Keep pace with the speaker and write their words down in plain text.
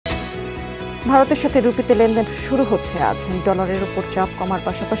ভারতের সাথে রুপিতে লেনদেন শুরু হচ্ছে আজ। ডলারের উপর চাপ কমার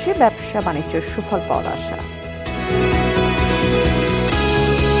পাশাপাশি ব্যবসা বাণিজ্যের সুফল পাওয়ার আশা।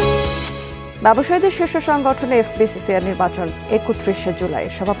 ব্যবসায়ীদের শীর্ষ সংগঠনে এফবিসিসিআই নির্বাচন 31শে জুলাই।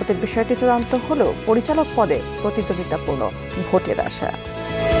 সভাপতির বিষয়টি চূড়ান্ত হলেও পরিচালক পদে প্রতিদ্বন্দ্বিতাপূর্ণ ভোটের আশা।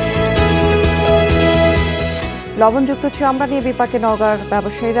 লবণযুক্ত চামড়া নিয়ে বিপাকে নওগাঁর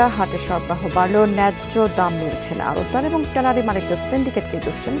ব্যবসায়ীরা। হাটে সরবরাহ বাড়লেও ন্যায্য দাম মিলছে না। আড়তদার এবং ট্যানারি মালিকদের সিন্ডিকেটকে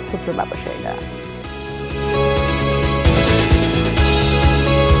দুষছেন ক্ষুদ্র ব্যবসায়ীরা।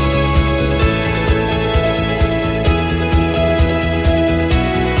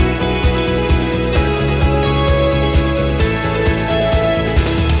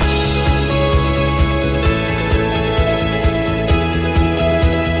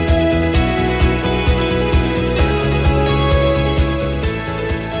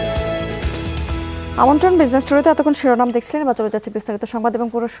 আমন্ত্রণ বিজনেস স্টোরিতে এতক্ষণ শিরোনাম দেখছিলেন। এবার চলে যাচ্ছে বিস্তারিত সংবাদ এবং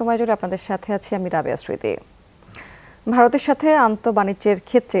পুরো সময় জুড়ে আপনাদের সাথে আছি আমি রাবেয়া স্মৃতি। ভারতের সাথে আন্তঃবাণিজ্যের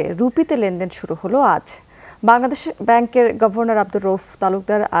ক্ষেত্রে রুপিতে লেনদেন শুরু হলো আজ। বাংলাদেশ ব্যাংকের গভর্নর আব্দুর রউফ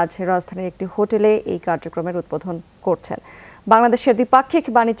তালুকদার আজ রাজধানীর একটি হোটেলে এই কার্যক্রমের উদ্বোধন করছেন। বাংলাদেশের দ্বিপাক্ষিক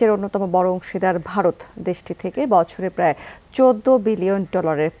বাণিজ্যের অন্যতম বড় অংশীদার ভারত। দেশটি থেকে বছরে প্রায় 14 বিলিয়ন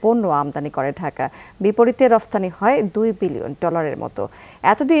ডলারের পণ্য আমদানি করে ঢাকা। বিপরীতে রফতানি হয় 2 বিলিয়ন ডলারের মতো।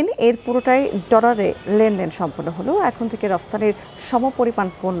 এতদিন এর পুরোটাই ডলারে লেনদেন সম্পন্ন হলো। এখন থেকে রফতানির সমপরিমাণ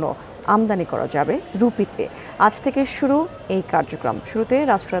পণ্য আমদানি করা যাবে রুপিতে। আজ থেকে শুরু এই কার্যক্রম। শুরুতে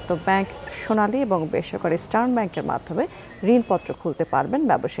রাষ্ট্রায়ত্ত ব্যাংক সোনালী এবং বেসরকারি স্টার্ন ব্যাংকের মাধ্যমে ঋণপত্র খুলতে পারবেন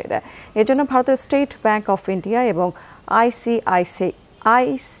ব্যবসায়ীরা। এজন্য ভারতের স্টেট ব্যাংক অফ ইন্ডিয়া এবং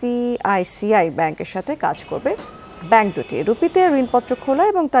আইসিআইসিআই ব্যাংকের সাথে কাজ করবে ব্যাংক দুটি। রুপিতে ঋণপত্র খোলা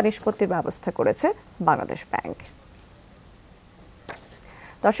এবং তা নিষ্পত্তির ব্যবস্থা করেছে বাংলাদেশ ব্যাংক।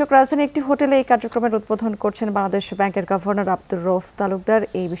 দর্শক, রাজধানী একটি হোটেলে এই কার্যক্রমের উদ্বোধন করছেন বাংলাদেশ ব্যাংকের গভর্নর আব্দুর রউফ তালুকদার।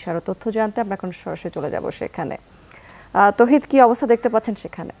 এই বিষয়ে তথ্য জানতে আমরা এখন সরাসরি চলে যাব সেখানে। তহিদ, কি অবস্থা দেখতে পাচ্ছেন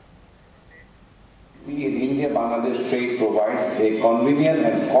সেখানে? In India, Bangladesh trade provides a convenient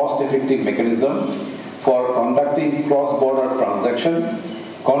and cost-effective mechanism for conducting cross-border transactions,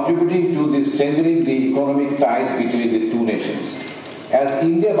 contributing to strengthening the economic ties between the two nations. As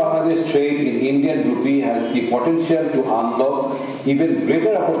India-Bangladesh trade in Indian rupee has the potential to unlock even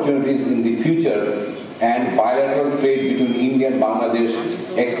greater opportunities in the future, and bilateral trade between India and Bangladesh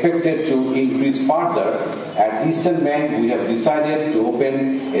expected to increase further, at Eastern Bank we have decided to open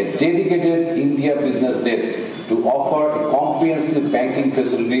a dedicated India business desk to offer comprehensive banking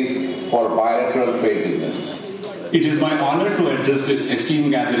facilities for bilateral trade business. It is my honor to address this esteemed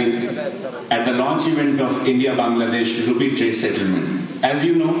gathering at the launch event of India-Bangladesh Rupee Trade Settlement. As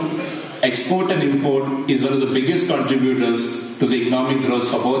you know, export and import is one of the biggest contributors to the economic growth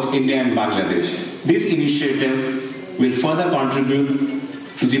for both India and Bangladesh. This initiative will further contribute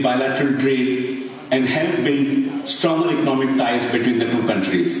to the bilateral trade and help build stronger economic ties between the two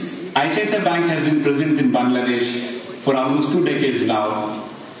countries. ICICI Bank has been present in Bangladesh for almost 2 decades now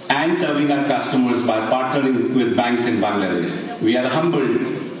and serving our customers by partnering with banks in Bangladesh. We are humbled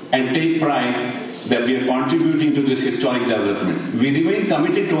and take pride that we are contributing to this historic development. We remain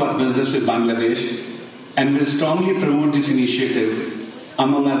committed to our business with Bangladesh and will strongly promote this initiative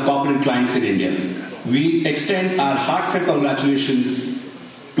among our corporate clients in India. We extend our heartfelt congratulations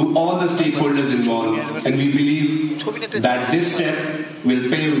to all the stakeholders involved, and we believe that this step will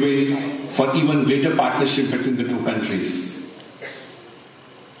pave way for even greater partnership between the two countries.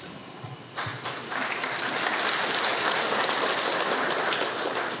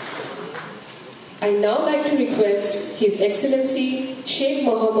 I now like to request His Excellency Sheikh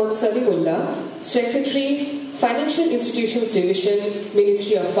Mohammad Salimullah, Secretary, Financial Institutions Division,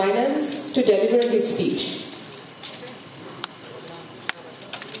 Ministry of Finance, to deliver his speech.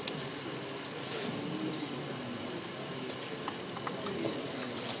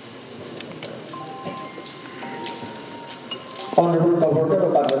 Honorable Governor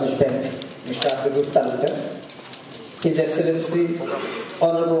of Bangladesh Bank, Mr. Abdul Rauff Talukdar, His Excellency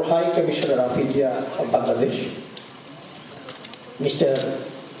Honorable High Commissioner of India of Bangladesh, Mr.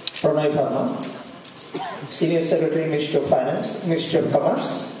 Pranay Verma, Senior Secretary, Ministry of Finance, Ministry of Commerce,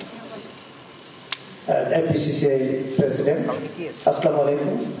 and FBCCI President, Assalamu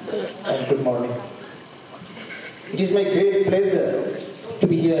alaikum and good morning. It is my great pleasure to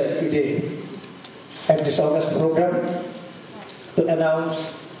be here today at this August program to announce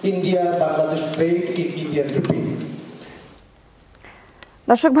India-Bangladesh trade in Indian rupee.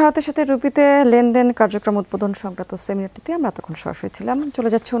 দর্শক, ভারতের সাথে রুপিতে লেনদেন কার্যক্রম উদ্বোধন সংক্রান্ত সেমিনারটিতে আমরা তখন সরাসরি ছিলাম। চলে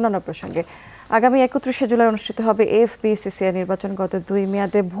যাচ্ছে অন্যান্য প্রসঙ্গে। আগামী 31শে জুলাই অনুষ্ঠিত হবে এফবিসিসিআই নির্বাচন। গত 2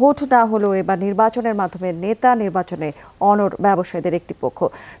 মেয়াদে ভোট না হলেও এবার নির্বাচনের মাধ্যমে নেতা নির্বাচনে অনড় ব্যবসায়ীদের একটি পক্ষ।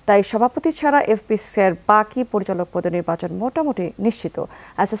 তাই সভাপতি ছাড়া এফবিসিসিআইয়ের বাকি পরিচালক পদে নির্বাচন মোটামুটি নিশ্চিত।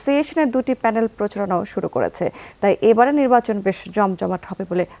 অ্যাসোসিয়েশনের 2টি প্যানেল প্রচারণাও শুরু করেছে। তাই এবারে নির্বাচন বেশ জমজমাট হবে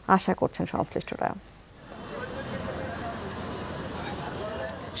বলে আশা করছেন সংশ্লিষ্টরা।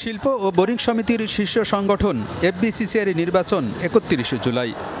 শিল্প ও বোরিং সমিতির শীর্ষ সংগঠন এফবিসিসিআইয়ের নির্বাচন 31শে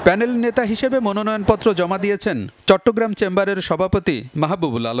জুলাই। প্যানেল নেতা হিসেবে মনোনয়নপত্র জমা দিয়েছেন চট্টগ্রাম চেম্বারের সভাপতি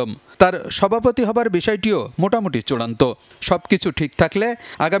মাহবুবুল আলম। তার সভাপতি হবার বিষয়টিও মোটামুটি চূড়ান্ত। সবকিছু ঠিক থাকলে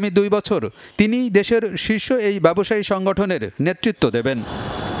আগামী 2 বছর তিনিই দেশের শীর্ষ এই ব্যবসায়ী সংগঠনের নেতৃত্ব দেবেন।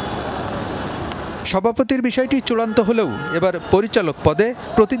 সভাপতির বিষয়টি চূড়ান্ত হলেও এবার পরিচালক পদে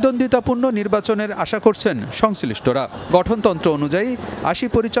প্রতিদ্বন্দ্বিতাপূর্ণ নির্বাচনের আশা করছেন সংশ্লিষ্টরা। গঠনতন্ত্র অনুযায়ী 80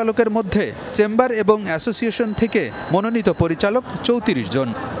 পরিচালকের মধ্যে চেম্বার এবং অ্যাসোসিয়েশন থেকে মনোনীত পরিচালক 34 জন।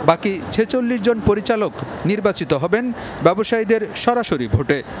 বাকি 46 জন পরিচালক নির্বাচিত হবেন ব্যবসায়ীদের সরাসরি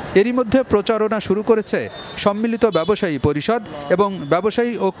ভোটে। এরই মধ্যে প্রচারণা শুরু করেছে সম্মিলিত ব্যবসায়ী পরিষদ এবং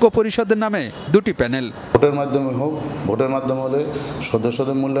ব্যবসায়ী ঐক্য পরিষদের নামে 2টি প্যানেল। ভোটের মাধ্যমে হোক, ভোটের মাধ্যমে হলে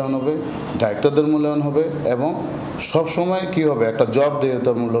সদস্যদের মূল্যায়ন হবে, ডাইরেক্টরদের মূল্যায়ন হবে এবং সব সময় কি হবে, একটা জব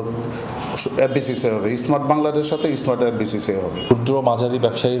দেয়তামূলক এফবিসিসিআই হবে। স্মার্ট বাংলাদেশের সাথে স্মার্ট এফবিসিসিআই হবে। ক্ষুদ্র মাঝারি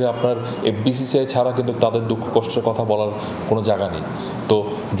ব্যবসায়ীরা আপনার এফবিসিসিআই ছাড়া কিন্তু তাদের দুঃখ কষ্টের কথা বলার কোনো জায়গা নেই। তো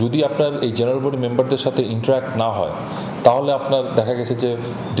যদি আপনার এই জেনারেল বডি মেম্বারদের সাথে ইন্টারাক্ট না হয় তাহলে আপনার দেখা গেছে যে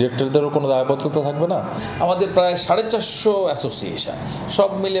ডিরেক্টরদেরও কোনো দায়বদ্ধতা থাকবে না। আমাদের প্রায় 450 অ্যাসোসিয়েশন, সব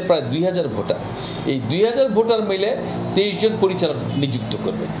মিলে প্রায় 2000 ভোটার। এই 2000 ভোটার মিলে 23 জন পরিচালক নিযুক্ত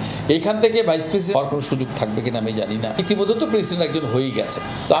করবেন। এইখান থেকে ভাইস প্রেসিডেন্ট হওয়ার কোনো সুযোগ থাকবে কিনা আমি জানি না। ইতিমধ্যে তো প্রেসিডেন্ট একজন হয়েই গেছে।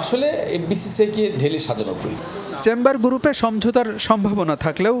 তো আসলে এফবিসিসিআইকে ঢেলে সাজানো প্রয়োজন। চেম্বার গ্রুপে সমঝোতার সম্ভাবনা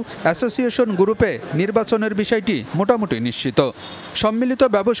থাকলেও অ্যাসোসিয়েশন গ্রুপে নির্বাচনের বিষয়টি মোটামুটি নিশ্চিত। সম্মিলিত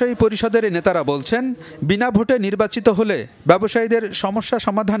ব্যবসায়ী পরিষদের নেতারা বলছেন, বিনা ভোটে নির্বাচিত হলে ব্যবসায়ীদের সমস্যা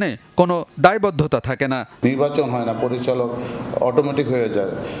সমাধানে কোনো দায়বদ্ধতা থাকে না। নির্বাচন হয় না, পরিচালক অটোমেটিক হয়ে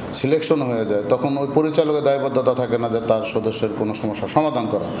যায়, সিলেকশন হয়ে যায়, তখন ওই পরিচালকের দায়বদ্ধতা থাকে না যে তার সদস্যের কোনো সমস্যা সমাধান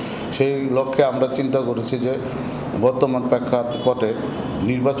করা। সেই লক্ষ্যে আমরা চিন্তা করেছি যে বর্তমান প্রেক্ষাপটে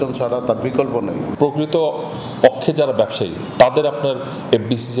নির্বাচন ছাড়া তার বিকল্প নেই। প্রকৃত পক্ষে যারা ব্যবসায়ী তাদের আপনার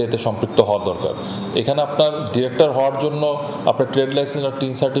এফবিসিসিআইতে সম্পৃক্ত হওয়ার দরকার। এখানে আপনার ডিরেক্টর হওয়ার জন্য আপনার ট্রেড লাইসেন্স আর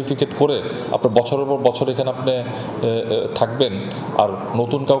টিন সার্টিফিকেট করে আপনার বছরের পর বছর এখানে আপনি থাকবেন আর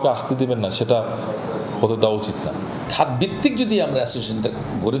নতুন কাউকে আসতে দিবেন না, সেটা হতে দেওয়া উচিত না। খাতভিত্তিক যদি আমরা অ্যাসোসিয়েশনটা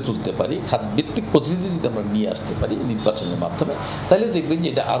গড়ে তুলতে পারি, খাতভিত্তিক প্রতিনিধি যদি আমরা নিয়ে আসতে পারি নির্বাচনের মাধ্যমে, তাহলে দেখবেন যে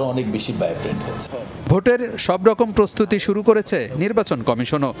এটা আরও অনেক বেশি ভাইব্রেন্ট হয়েছে। ভোটের সব রকম প্রস্তুতি শুরু করেছে নির্বাচন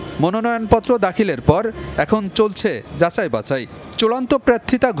কমিশনও। মনোনয়নপত্র দাখিলের পর এখন চলছে যাচাই বাছাই। চূড়ান্ত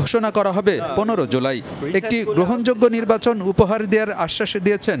প্রার্থিতা ঘোষণা করা হবে 15 জুলাই। একটি গ্রহণযোগ্য নির্বাচন উপহার দেওয়ার আশ্বাস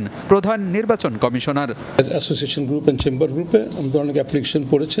দিয়েছেন প্রধান নির্বাচন commissioner. Association group and chamber গ্রুপে আমাদের অনেক অ্যাপ্লিকেশন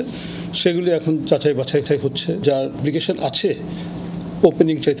পড়েছে, সেগুলি এখন যাচাই বাছাই হচ্ছে। যার অ্যাপ্লিকেশন আছে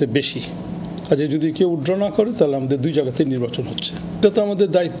ওপেনিং চাইতে বেশি, কাজে যদি কেউ উইথড্র না করে তাহলে আমাদের 2 জায়গাতেই নির্বাচন হচ্ছে। এটা তো আমাদের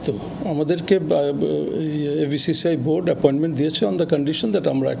দায়িত্ব। আমাদেরকে এফবিসিসিআই বোর্ড অ্যাপয়েন্টমেন্ট দিয়েছে অন দ্য কন্ডিশন দ্যাট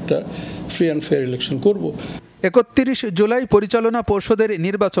আমরা একটা ফ্রি অ্যান্ড ফেয়ার ইলেকশন করব। 31 জুলাই পরিচালনা পর্ষদের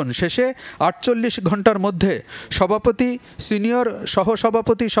নির্বাচন শেষে 48 ঘন্টার মধ্যে সভাপতি, সিনিয়র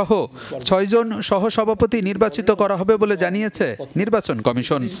সহসভাপতি সহ 6 জন সহসভাপতি নির্বাচিত করা হবে বলে জানিয়েছে নির্বাচন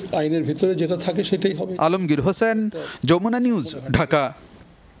কমিশন। আইনের ভিতরে যেটা থাকে সেটাই হবে। আলমগীর হোসেন, যমুনা নিউজ, ঢাকা।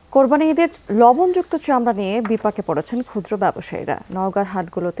 কোরবানি ঈদের লবণযুক্ত চামড়া নিয়ে বিপাকে পড়েছেন ক্ষুদ্র ব্যবসায়ীরা। নওগাঁর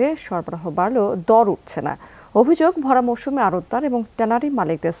হাটগুলোতে সরবরাহ বাড়লেও দর উঠছে না। অভিযোগ, ভরা মৌসুমে আড়তদার এবং ট্যানারি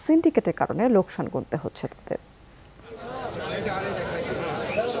মালিকদের সিন্ডিকেটের কারণে লোকসান গুনতে হচ্ছে তাদের।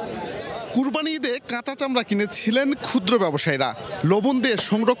 কুরবানি ঈদে কাঁচা চামড়া কিনেছিলেন ক্ষুদ্র ব্যবসায়ীরা। লবণ দিয়ে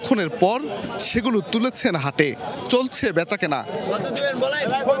সংরক্ষণের পর সেগুলো তুলেছেন হাটে, চলছে বেচাকেনা।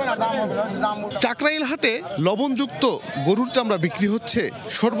 চাকরাইল হাটে লবণযুক্ত গরুর চামড়া বিক্রি হচ্ছে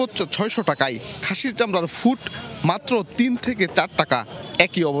সর্বোচ্চ 600 টাকায়। খাসির চামড়ার ফুট মাত্র 3 থেকে 4 টাকা।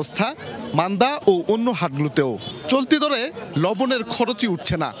 একই অবস্থা মান্দা ও অন্য হাটগুলোতেও। চলতি দরে লবণের খরচই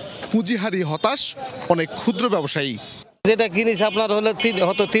উঠছে না। পুঁজিহারি হতাশ অনেক ক্ষুদ্র ব্যবসায়ী। যেটা কিনেছে আপনার হলে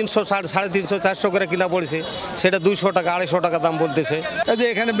 300, 350, 400 করে কিনা পড়েছে, সেটা 200 টাকা 250 টাকা দাম বলতেছে। এই যে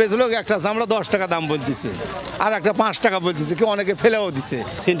এখানে বেচলো একটা চামড়া 10 টাকা দাম বলতেছে, আর একটা 5 টাকা বলতেছে, কেউ অনেকে ফেলেও দিচ্ছে।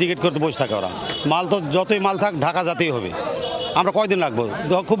 সিন্ডিকেট করতে বসে থাকে ওরা। মাল তো যতই মাল থাক ঢাকা যেতেই হবে। আমরা কয়দিন রাখবো?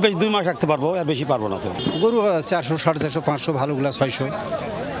 খুব বেশি 2 মাস রাখতে পারবো, আর বেশি পারবো না। তো গরু 400, 450, 500, ভালোগুলা 600।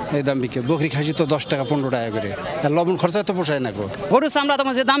 এই দাম বিক্রি। বকরি খাসি তো 10 টাকা 15 টাকা করে, আর লবণ খরচা তো পোষায় না। গরুর চামড়া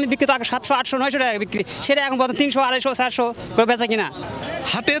তোমার যে দামে বিক্রি তো আগে 700 800 900 টাকা বিক্রি, সেটা এখন 300 250 400 করে বেচা কিনা।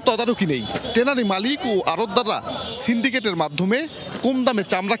 হাটে তদারকি নেই। ট্যানারি মালিক ও আড়তদাররা সিন্ডিকেটের মাধ্যমে কম দামে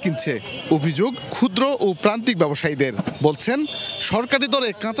চামড়া কিনছে। অভিযোগ ক্ষুদ্র ও প্রান্তিক ব্যবসায়ীদের। বলছেন সরকারি দরে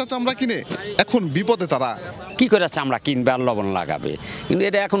কাঁচা চামড়া কিনে এখন বিপদে তারা। কি করে চামড়া কিনবে আর লবণ লাগাবে, কিন্তু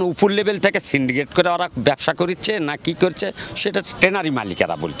এটা এখন উপর লেভেল থেকে সিন্ডিকেট করে ওরা ব্যবসা করছে না কি করছে সেটা ট্যানারি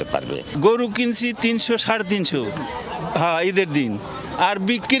মালিকেরা বলতে পারবে। গরু কিনছি 300 350, হ্যাঁ ঈদের দিন, আর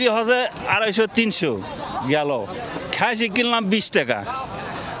বিক্রি হচ্ছে 250 300 গেল। খাসি কিনলাম 20 টাকা,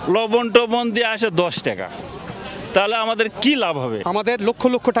 লবণ টবণ দিয়ে আসে 10 টাকা, তাহলে আমাদের কি লাভ হবে? আমাদের লক্ষ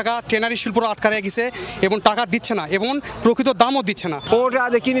লক্ষ টাকা ট্যানারি শিল্পরা আটকারে গেছে এবং টাকা দিচ্ছে না এবং প্রকৃত দামও দিচ্ছে না। 15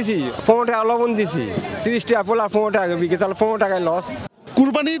 টাকা কিনেছি, 15 টাকা লবণ দিচ্ছি, 30 টাকা পোলা 15 টাকা বিক্রি, তাহলে 15 টাকায় লস।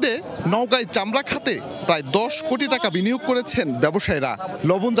 কুরবানি ঈদে নওগাঁয় চামড়া খাতে প্রায় 10 কোটি টাকা বিনিয়োগ করেছেন ব্যবসায়ীরা।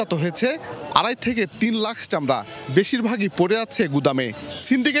 লবণজাত হয়েছে 2.5 থেকে 3 লাখ চামড়া, বেশিরভাগই পড়ে আছে গুদামে।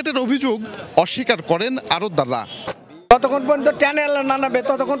 সিন্ডিকেটের অভিযোগ অস্বীকার করেন আড়তদাররা। যতক্ষণ পর্যন্ত ট্যানারেল না নামবে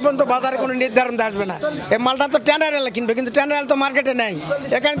ততক্ষণ পর্যন্ত বাজারে কোনো নির্ধারণ আসবে না। এই মালটা তো ট্যানারেল কিনবে, কিন্তু ট্যানারেল তো মার্কেটে নেই।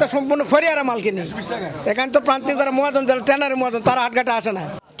 এখানে তো সম্পূর্ণ ফরিয়ারা মাল কিনে, এখানে তো প্রান্তিক যারা মহাজন যারা ট্যানারের মহাজন তারা হাটঘাটে আসে না।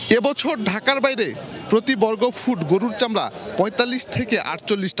 এবছর ঢাকার বাইরে প্রতি বর্গ ফুট গরুর চামড়া 45 থেকে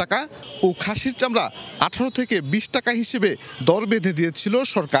 48 টাকা ও খাসির চামড়া 18 থেকে 20 টাকা হিসেবে দর বেঁধে দিয়েছিল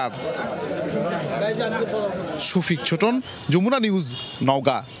সরকার। শফিক ছোটন, যমুনা নিউজ,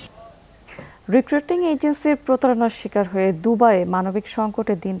 নওগাঁ। রিক্রুটিং এজেন্সির প্রতারণার শিকার হয়ে দুবাইয়ে মানবিক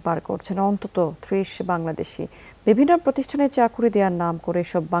সংকটে দিন পার করছেন অন্তত 30 বাংলাদেশি। বিভিন্ন প্রতিষ্ঠানে চাকরি দেওয়ার নাম করে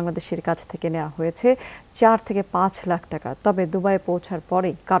সব বাংলাদেশির কাছ থেকে নেওয়া হয়েছে 4 থেকে 5 লাখ টাকা। তবে দুবাইয়ে পৌঁছার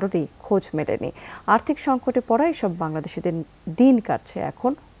পরেই কারোরই খোঁজ মেলেনি। আর্থিক সংকটে পড়া এসব বাংলাদেশিদের দিন কাটছে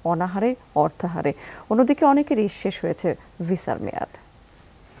এখন অনাহারে অর্থাহারে। অন্যদিকে অনেকেরই শেষ হয়েছে ভিসার মেয়াদ।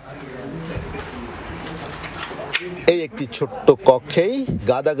 এই একটি ছোট্ট কক্ষেই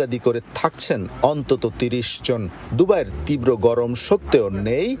গাদাগাদি করে থাকছেন অন্তত 30 জন। দুবাইয়ের তীব্র গরম সত্ত্বেও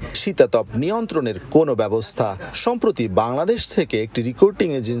নেই শীতাতপ নিয়ন্ত্রণের কোনো ব্যবস্থা। সম্প্রতি বাংলাদেশ থেকে একটি রিক্রুটিং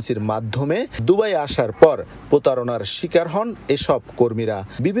এজেন্সির মাধ্যমে দুবাই আসার পর প্রতারণার শিকার হন এসব কর্মীরা।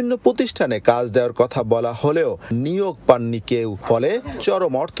 বিভিন্ন প্রতিষ্ঠানে কাজ দেওয়ার কথা বলা হলেও নিয়োগ পাননি কেউ। ফলে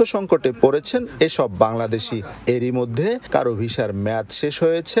চরম অর্থ সংকটে পড়েছেন এসব বাংলাদেশি। এরই মধ্যে কারো ভিসার মেয়াদ শেষ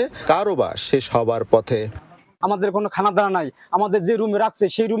হয়েছে, কারো বা শেষ হবার পথে। আমাদের কোনো খানা দানা নাই, আমাদের যে রুমে রাখছে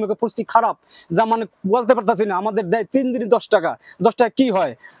সেই রুমে পরিস্থিতি খারাপ, যা মানে বলতে পারতেছি না। আমাদের দেয় 3 দিনে 10 টাকা, 10 টাকা কি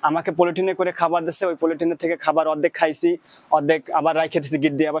হয়? আমাকে পলিথিনে করে খাবার দিচ্ছে, ওই পলিথিনের থেকে খাবার অর্ধেক খাইছি, অর্ধেক আবার রাইখে দিচ্ছি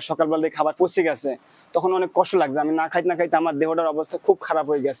গিট দিয়ে, আবার সকালবেলা দিয়ে খাবার পচে গেছে। তখন অনেক কষ্ট লাগছে, আমি না খাইতে আমার দেহটার অবস্থা খুব খারাপ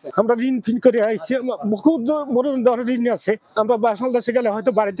হয়ে গেছে। আমরা ঋণ ফিন করে আইছি, বহুত বড় ঋণ আছে। আমরা বাসাল দেশে গেলে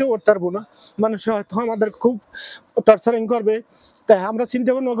হয়তো বাড়িতেও উঠতে পারবো না, মানুষ হয়তো আমাদের খুব টর্চারিং করবে। তাই আমরা চিন্তা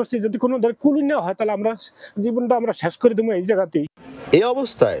ভাবনা করছি যদি কোনো কুলি না হয় তাহলে আমরা জীবনটা আমরা শেষ করে দেবো এই জায়গাতেই। এই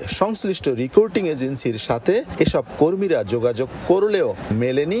অবস্থায় সংশ্লিষ্ট রিক্রুটিং এজেন্সির সাথে এসব কর্মীরা যোগাযোগ করলেও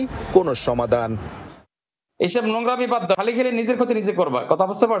মেলেনি কোনো সমাধান। এইসব নোংরামি বাদ দাও, খালি খেলে নিজের ক্ষতি নিজে করবা, কথা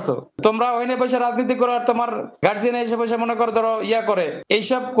বুঝতে পারছো? তোমরা ওইনে বসে রাজনীতি করো আর তোমার গার্জিয়ান এসে বসে মনে করো ধরো করে,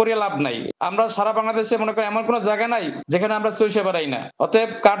 এইসব করে লাভ নাই। আমরা সারা বাংলাদেশে মনে করি এমন কোনো জায়গা নাই যেখানে আমরা চইসে বেড়াই না। অতএব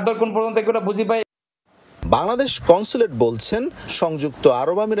কার্ডর কোন পর্যন্ত এগুলো বুঝি পাই। বাংলাদেশ কনসুলেট বলছেন সংযুক্ত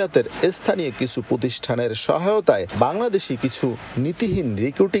আরব আমিরাতের স্থানীয় কিছু প্রতিষ্ঠানের সহায়তায় বাংলাদেশি কিছু নীতিহীন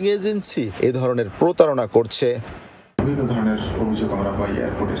রিক্রুটিং এজেন্সি এ ধরনের প্রতারণা করছে। বিভিন্ন ধরনের অভিযোগ আমরা পাই,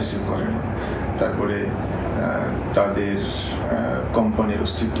 এয়ারপোর্টে রিসিভ করে না, তারপরে তাদের কোম্পানির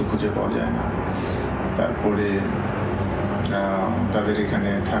অস্তিত্ব খুঁজে পাওয়া যায় না, তারপরে তাদের এখানে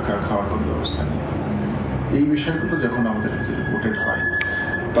থাকা খাওয়ার কোনো ব্যবস্থা নেই। এই বিষয়গুলো যখন আমাদের কাছে রিপোর্টেড হয়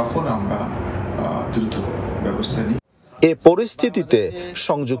তখন আমরা দ্রুত ব্যবস্থা নিই। এ পরিস্থিতিতে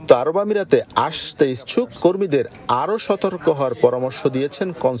সংযুক্ত আরব আমিরাতে আসতে ইচ্ছুক কর্মীদের আরও সতর্ক হওয়ার পরামর্শ দিয়েছেন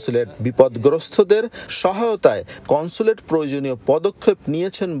কনসুলেট। বিপদগ্রস্তদের সহায়তায় কনসুলেট প্রয়োজনীয় পদক্ষেপ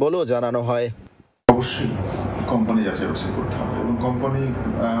নিয়েছেন বলেও জানানো হয়। অবশ্যই কোম্পানি যাচাই বাছাই করতে হবে এবং কোম্পানি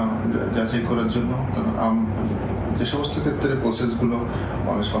যাচাই করার জন্য তখন যে সমস্ত ক্ষেত্রে প্রসেসগুলো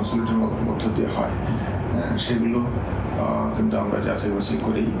বাংলাদেশ কনসুলেটের মধ্য দিয়ে হয় সেগুলো কিন্তু আমরা যাচাই বাছাই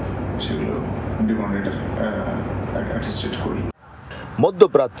করেই সেগুলো ডিমনিটর অ্যাটেস্টেড করি।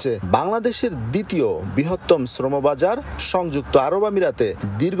 মধ্যপ্রাচ্যে বাংলাদেশের দ্বিতীয় বৃহত্তম শ্রমবাজার সংযুক্ত আরব আমিরাতে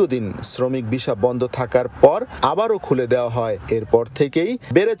দীর্ঘদিন শ্রমিক ভিসা বন্ধ থাকার পর আবারও খুলে দেওয়া হয়। এরপর থেকেই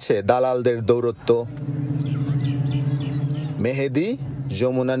বেড়েছে দালালদের দৌরত্ব। মেহেদি,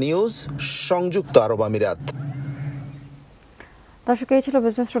 যমুনা নিউজ, সংযুক্ত আরব আমিরাত। দর্শক, এই ছিল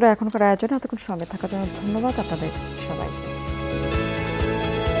বিজনেস টুডে এখনকার আয়োজনে। এতক্ষণ সঙ্গে থাকার জন্য ধন্যবাদ আপনাদের সবাইকে।